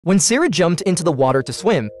When Sara jumped into the water to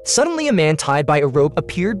swim, suddenly a man tied by a rope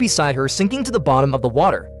appeared beside her, sinking to the bottom of the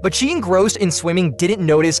water. But she, engrossed in swimming, didn't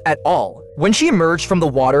notice at all. When she emerged from the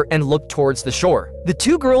water and looked towards the shore, the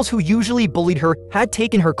two girls who usually bullied her had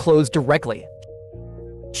taken her clothes directly.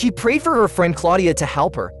 She prayed for her friend Claudia to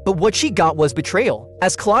help her, but what she got was betrayal.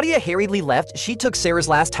 As Claudia hurriedly left, she took Sara's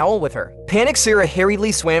last towel with her. Panicked, Sara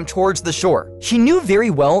hurriedly swam towards the shore. She knew very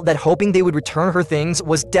well that hoping they would return her things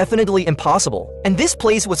was definitely impossible, and this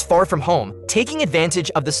place was far from home. Taking advantage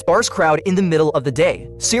of the sparse crowd in the middle of the day,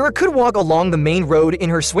 Sara could walk along the main road in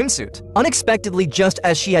her swimsuit. Unexpectedly, just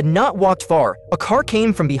as she had not walked far, a car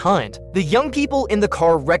came from behind. The young people in the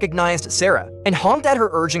car recognized Sara and honked at her,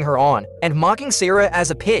 urging her on and mocking Sara as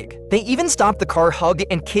a pig. They even stopped the car, hugged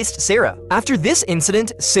and kissed Sara. After this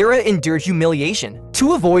incident, Sara endured humiliation.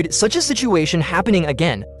 To avoid such a situation happening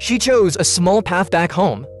again, she chose a small path back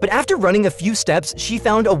home. But after running a few steps, she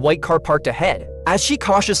found a white car parked ahead. As she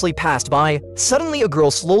cautiously passed by, suddenly a girl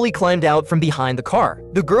slowly climbed out from behind the car.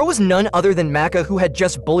 The girl was none other than Macca, who had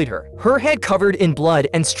just bullied her, her head covered in blood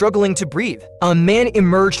and struggling to breathe. A man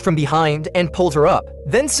emerged from behind and pulled her up.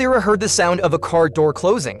 Then Sara heard the sound of a car door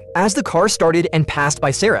closing. As the car started and passed by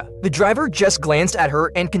Sara, the driver just glanced at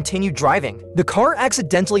her and continued driving. The car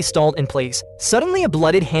accidentally stalled in place. Suddenly, a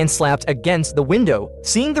blooded hand slapped against the window.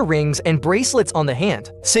 Seeing the rings and bracelets on the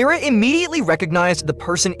hand, Sara immediately recognized the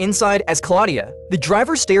person inside as Claudia. The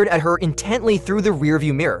driver stared at her intently through the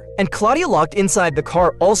rearview mirror, and Claudia, locked inside the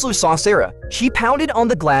car, also saw Sara. She pounded on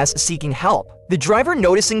the glass seeking help. The driver,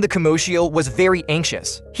 noticing the commotion, was very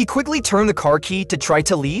anxious. He quickly turned the car key to try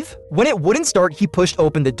to leave. When it wouldn't start, he pushed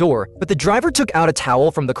open the door, but the driver took out a towel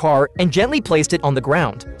from the car and gently placed it on the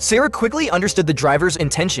ground. Sara quickly understood the driver's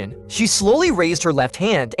intention. She slowly raised her left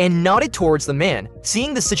hand and nodded towards the man,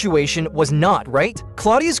 seeing the situation was not right.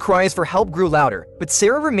 Claudia's cries for help grew louder, but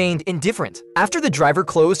Sara remained indifferent. After the driver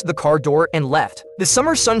closed the car door and left, the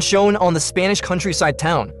summer sun shone on the Spanish countryside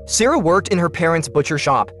town. Sara worked in her parents' butcher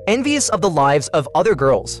shop, envious of the lives of other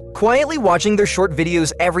girls, quietly watching their short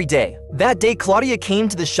videos every day. That day, Claudia came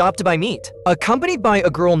to the shop to buy meat, accompanied by a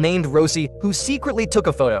girl named Rosie, who secretly took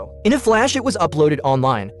a photo. In a flash, it was uploaded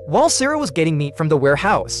online. While Sara was getting meat from the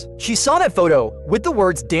warehouse, she saw that photo with the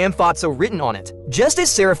words "Damn Fatso" written on it. Just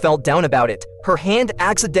as Sara felt down about it, her hand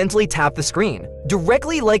accidentally tapped the screen.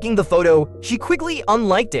 Directly liking the photo, she quickly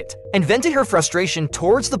unliked it and vented her frustration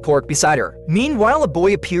towards the pork beside her. Meanwhile, a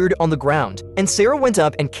boy appeared on the ground, and Sara went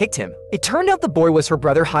up and kicked him. It turned out the boy was her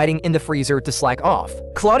brother, hiding in the freezer to slack off.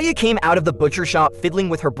 Claudia came out of the butcher shop fiddling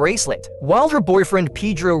with her bracelet, while her boyfriend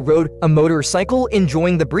Pedro rode a motorcycle,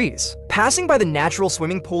 enjoying the breeze. Passing by the natural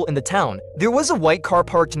swimming pool in the town, there was a white car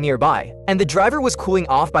parked nearby, and the driver was cooling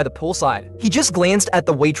off by the poolside. He just glanced at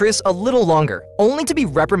the waitress a little longer, only to be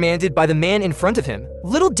reprimanded by the man in front of him.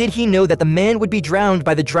 Little did he know that the man would be drowned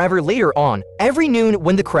by the driver later on, every noon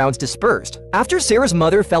when the crowds dispersed. After Sara's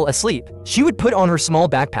mother fell asleep, she would put on her small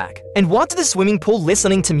backpack and walk to the swimming pool,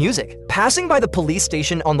 listening to music. Passing by the police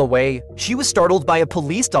station on the way, she was startled by a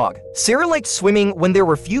police dog. Sara liked swimming when there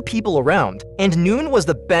were few people around, and noon was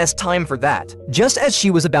the best time for that. Just as she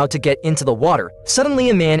was about to get into the water, suddenly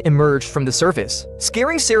a man emerged from the surface.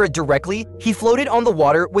 Scaring Sara directly, he floated on the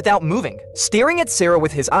water without moving, staring at Sara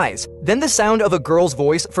with his eyes. Then the sound of a girl's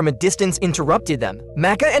voice from a distance interrupted them.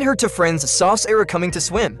 Macca and her two friends saw Sara coming to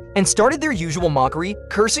swim and started their usual mockery,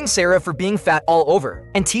 cursing Sara for being fat all over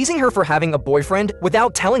and teasing her for having a boyfriend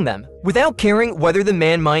without telling them. Without caring whether the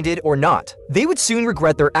man minded or not, they would soon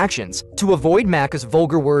regret their actions. To avoid Macca's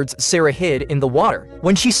vulgar words, Sara hid in the water.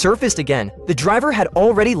 When she surfaced again, the driver had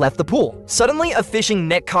already left the pool. Suddenly, a fishing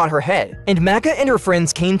net caught her head, and Macca and her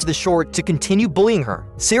friends came to the shore to continue bullying her.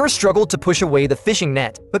 Sara struggled to push away the fishing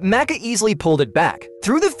net, but Macca easily pulled it back.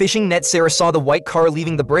 Through the fishing net, Sara saw the white car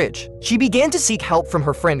leaving the bridge. She began to seek help from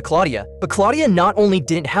her friend Claudia, but Claudia not only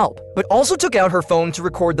didn't help, but also took out her phone to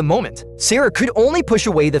record the moment. Sara could only push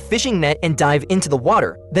away the fishing net and dive into the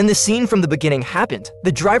water. Then the scene from the beginning happened.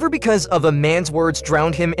 The driver, because of a man's words,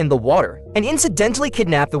 drowned him in the water and incidentally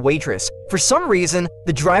kidnapped the waitress. For some reason,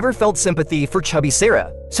 the driver felt sympathy for chubby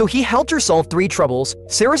Sara, so he helped her solve 3 troubles.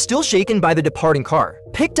 Sara, still shaken by the departing car,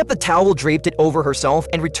 picked up the towel, draped it over herself,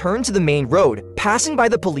 and returned to the main road, passing by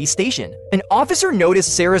the police station. An officer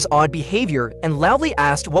noticed Sara's odd behavior and loudly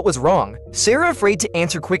asked what was wrong. Sara, afraid to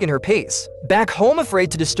answer, quickened her pace. Back home, afraid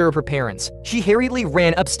to disturb her parents, she hurriedly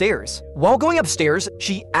ran upstairs. While going upstairs,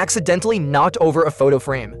 she accidentally knocked over a photo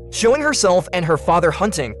frame showing herself and her father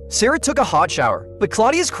hunting. Sara took a hot shower, but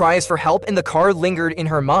Claudia's cries for help in the car lingered in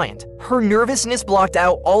her mind. Her nervousness blocked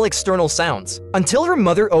out all external sounds until her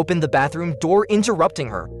mother opened the bathroom door, interrupting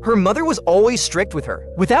her. Her mother was always strict with her.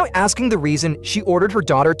 Without asking the reason, she ordered her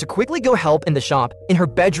daughter to quickly go help in the shop. In her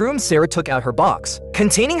bedroom, Sara took out her box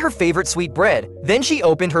containing her favorite sweet bread. Then she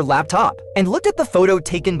opened her laptop and looked at the photo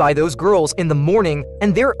taken by those girls in the morning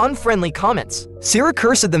and their unfriendly comments. Sara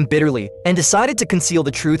cursed them bitterly and decided to conceal the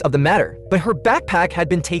truth of the matter, but her backpack had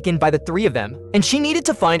been taken by the three of them, and she needed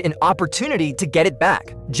to find an opportunity to get it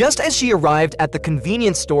back. Just as she arrived at the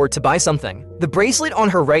convenience store to buy something, the bracelet on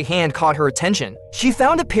her right hand caught her attention. She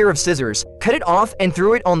found a pair of scissors, cut it off, and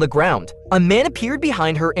threw it on the ground. A man appeared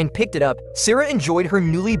behind her and picked it up. Sara enjoyed her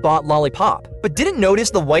newly bought lollipop, but didn't notice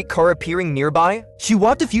the white car appearing nearby. She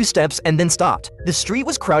walked a few steps and then stopped. The street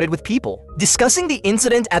was crowded with people discussing the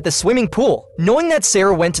incident at the swimming pool. Knowing that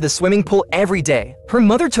Sara went to the swimming pool every day, her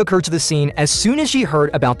mother took her to the scene as soon as she heard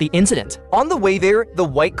about the incident. On the way there, the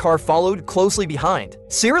white car followed closely behind.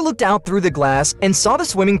 Sara looked out through the glass and saw the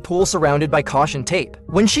swimming pool surrounded by caution tape.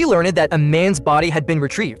 When she learned that a man's body had been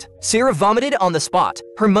retrieved, Sara vomited on the spot.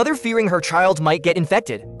 Her mother, fearing her child might get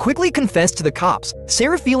infected, quickly confessed to the cops.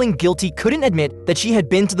 Sara, feeling guilty, couldn't admit that she had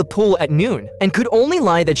been to the pool at noon and could only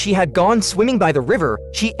lie that she had gone swimming by the river.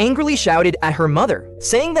 She angrily shouted at her mother,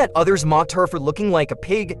 saying that others mocked her for looking like a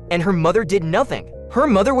pig and her mother did nothing. Her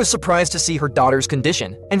mother was surprised to see her daughter's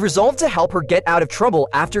condition and resolved to help her get out of trouble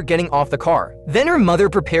after getting off the car. Then her mother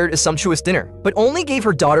prepared a sumptuous dinner, but only gave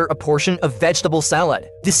her daughter a portion of vegetable salad,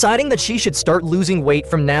 deciding that she should start losing weight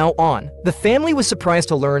from now on. The family was surprised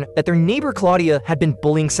to learn that their neighbor Claudia had been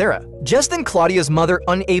bullying Sara. Just then, Claudia's mother,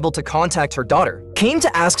 unable to contact her daughter, came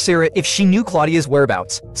to ask Sara if she knew Claudia's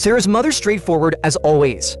whereabouts. Sara's mother, straightforward as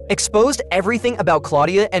always, exposed everything about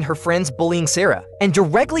Claudia and her friends bullying Sara and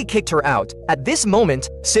directly kicked her out. At this moment,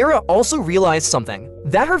 Sara also realized something,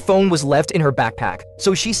 that her phone was left in her backpack,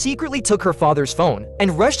 so she secretly took her father's phone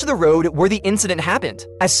and rushed to the road where the incident happened.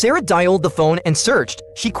 As Sara dialed the phone and searched,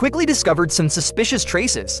 she quickly discovered some suspicious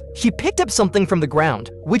traces. She picked up something from the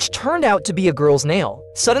ground, which turned out to be a girl's nail.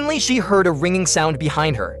 Suddenly, she heard a ringing sound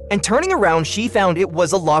behind her, and turning around, she found it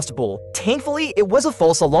was a lost bull. Thankfully, it was a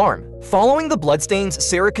false alarm. Following the bloodstains,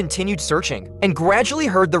 Sara continued searching and gradually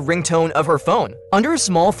heard the ringtone of her phone. Under a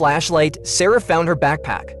small flashlight, Sara found her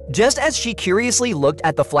backpack. Just as she curiously looked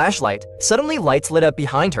at the flashlight, suddenly lights lit up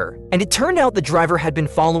behind her, and it turned out the driver had been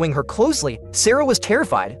following her closely. Sara was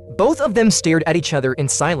terrified. Both of them stared at each other in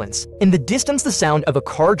silence. In the distance, the sound of a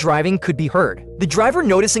car driving could be heard. The driver,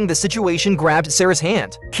 noticing the situation, grabbed Sara's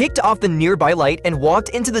hand, kicked off the nearby light, and walked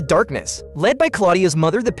into the darkness. Led by Claudia's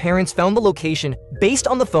mother, the parents found the location based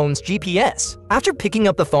on the phone's GPS. After picking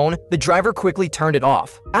up the phone, the driver quickly turned it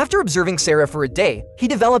off. After observing Sara for a day, he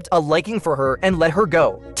developed a liking for her and let her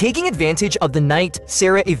go. Taking advantage of the night,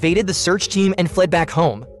 Sara evaded the search team and fled back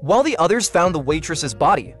home, while the others found the waitress's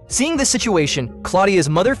body. Seeing this situation, Claudia's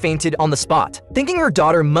mother fainted on the spot, thinking her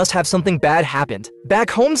daughter must have something bad happened. Back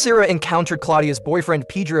home, Sara encountered Claudia's boyfriend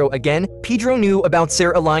Pedro again. Pedro knew about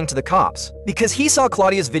Sara lying to the cops because he saw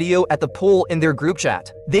Claudia's video at the pool in their group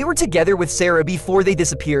chat. They were together with Sara before they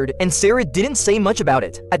disappeared, and Sara didn't say much about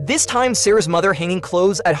it. At this time, Sara's mother, hanging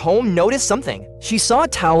clothes at home, noticed something. She saw a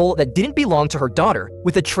towel that didn't belong to her daughter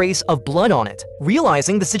with a trace of blood on it.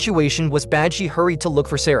 Realizing the situation was bad, she hurried to look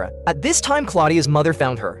for Sara. At this time, Claudia's mother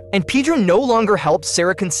found her, and Pedro no longer helped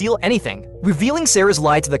Sara conceal anything, revealing Sara's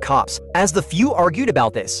lie to the cops. As the few argued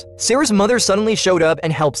about this, Sara's mother suddenly showed up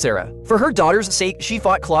and helped Sara. For her daughter's sake, she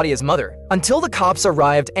fought Claudia's mother until the cops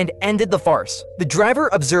arrived and ended the farce. The driver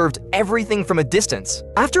observed everything from a distance.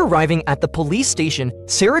 After arriving at the police station,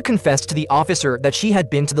 Sara confessed to the officer that she had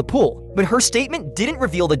been to the pool, but her statement didn't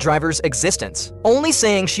reveal the driver's existence, only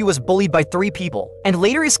saying she was bullied by 3 people and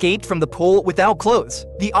later escaped from the pool without clothes.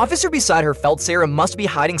 The officer beside her felt Sara must be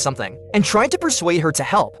hiding something and tried to persuade her to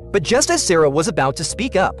help, but just as Sara was about to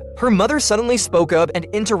speak up, her mother suddenly spoke up and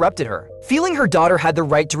interrupted her. Feeling her daughter had the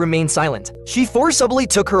right to remain silent, she forcibly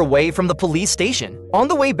took her away from the police station. On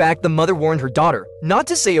the way back, the mother warned her daughter not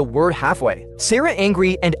to say a word halfway. Sara,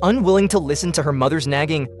 angry and unwilling to listen to her mother's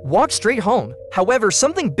nagging, walked straight home. However,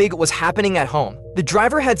 something big was happening at home. The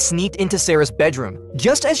driver had sneaked into Sara's bedroom.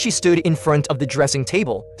 Just as she stood in front of the dressing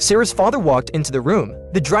table, Sara's father walked into the room.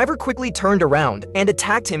 The driver quickly turned around and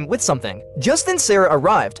attacked him with something. Just then, Sara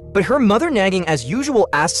arrived, but her mother, nagging as usual,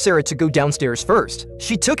 asked Sara to go downstairs first.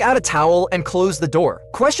 She took out a towel and closed the door,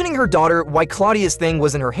 questioning her daughter why Claudia's thing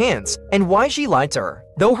was in her hands and why she lied to her.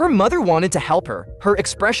 Though her mother wanted to help her, her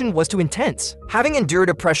expression was too intense. Having endured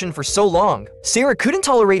oppression for so long, Sara couldn't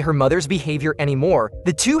tolerate her mother's behavior anymore.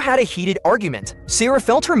 The two had a heated argument. Sara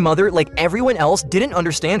felt her mother, like everyone else, didn't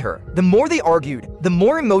understand her. The more they argued, the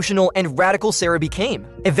more emotional and radical Sara became.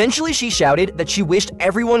 Eventually, she shouted that she wished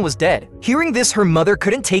everyone was dead. Hearing this, her mother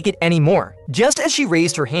couldn't take it anymore. Just as she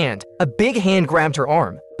raised her hand, a big hand grabbed her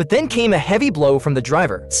arm. But then came a heavy blow from the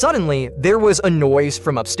driver. Suddenly, there was a noise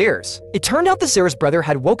from upstairs. It turned out that Sara's brother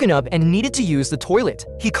had woken up and needed to use the toilet.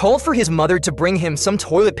 He called for his mother to bring him some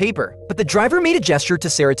toilet paper, but the driver made a gesture to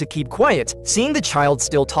Sara to keep quiet, seeing the child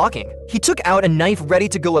still talking. He took out a knife ready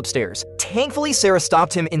to go upstairs. Thankfully, Sara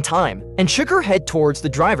stopped him in time and shook her head towards the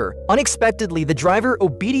driver. Unexpectedly, the driver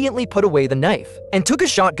obediently put away the knife and took a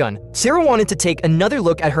shotgun. Sara wanted to take another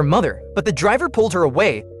look at her mother, but the driver pulled her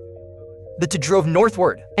away. The two drove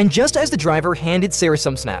northward, and just as the driver handed Sara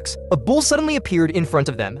some snacks, a bull suddenly appeared in front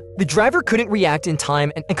of them. The driver couldn't react in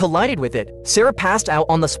time and collided with it. Sara passed out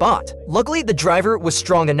on the spot. Luckily, the driver was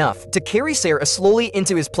strong enough to carry Sara slowly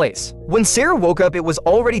into his place. When Sara woke up, it was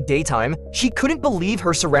already daytime. She couldn't believe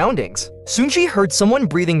her surroundings. Soon she heard someone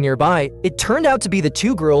breathing nearby. It turned out to be the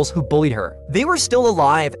two girls who bullied her. They were still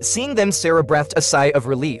alive. Seeing them, Sara breathed a sigh of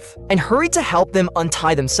relief and hurried to help them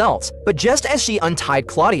untie themselves. But just as she untied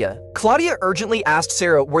Claudia urgently asked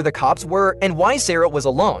Sara where the cops were and why Sara was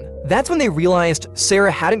alone. That's when they realized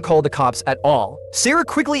Sara hadn't called the cops at all. Sara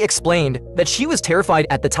quickly explained that she was terrified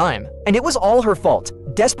at the time, and it was all her fault.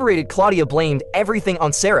 Desperate, Claudia blamed everything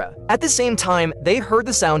on Sara. At the same time, they heard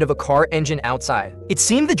the sound of a car engine outside. It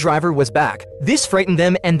seemed the driver was back. This frightened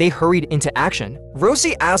them and they hurried into action.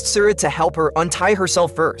 Rosie asked Sara to help her untie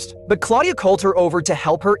herself first, but Claudia called her over to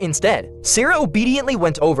help her instead. Sara obediently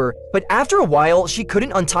went over, but after a while, she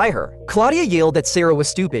couldn't untie her. Claudia yelled that Sara was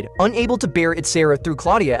stupid, unable to bear it. Sara threw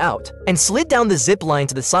Claudia out and slid down the zip line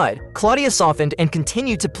to the side. Claudia softened and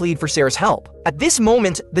continued to plead for Sara's help. At this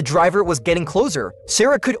moment, the driver was getting closer.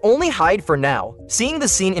 Sara could only hide for now. Seeing the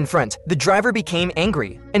scene in front, the driver became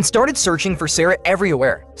angry and started searching for Sara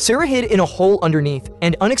everywhere. Sara hid in a hole underneath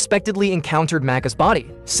and unexpectedly encountered Macca's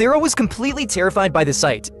body. Sara was completely terrified by the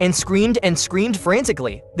sight and screamed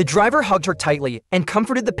frantically. The driver hugged her tightly and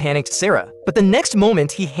comforted the panicked Sara. But the next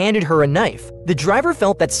moment, he handed her a knife. The driver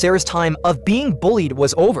felt that Sara's time of being bullied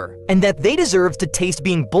was over and that they deserved to taste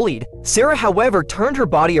being bullied. Sara, however, turned her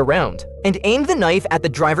body around and aimed the knife at the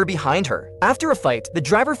driver behind her. After a fight, the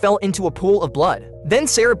driver fell into a pool of blood. Then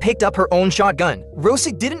Sara picked up her own shotgun.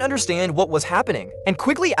 Rosie didn't understand what was happening and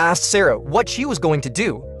quickly asked Sara what she was going to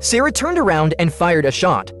do. Sara turned around and fired a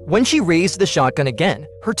shot. When she raised the shotgun again,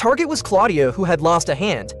 her target was Claudia, who had lost a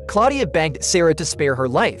hand. Claudia begged Sara to spare her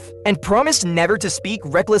life and promised never to speak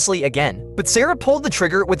recklessly again. But Sara pulled the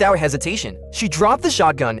trigger without hesitation. She dropped the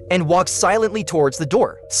shotgun and walked silently towards the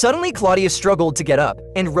door. Suddenly, Claudia struggled to get up,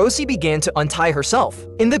 and Rosie began to untie herself.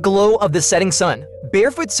 In the glow of the setting sun,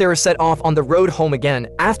 barefoot Sara set off on the road home again.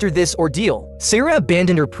 After this ordeal, Sara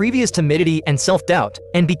abandoned her previous timidity and self-doubt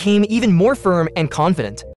and became even more firm and confident.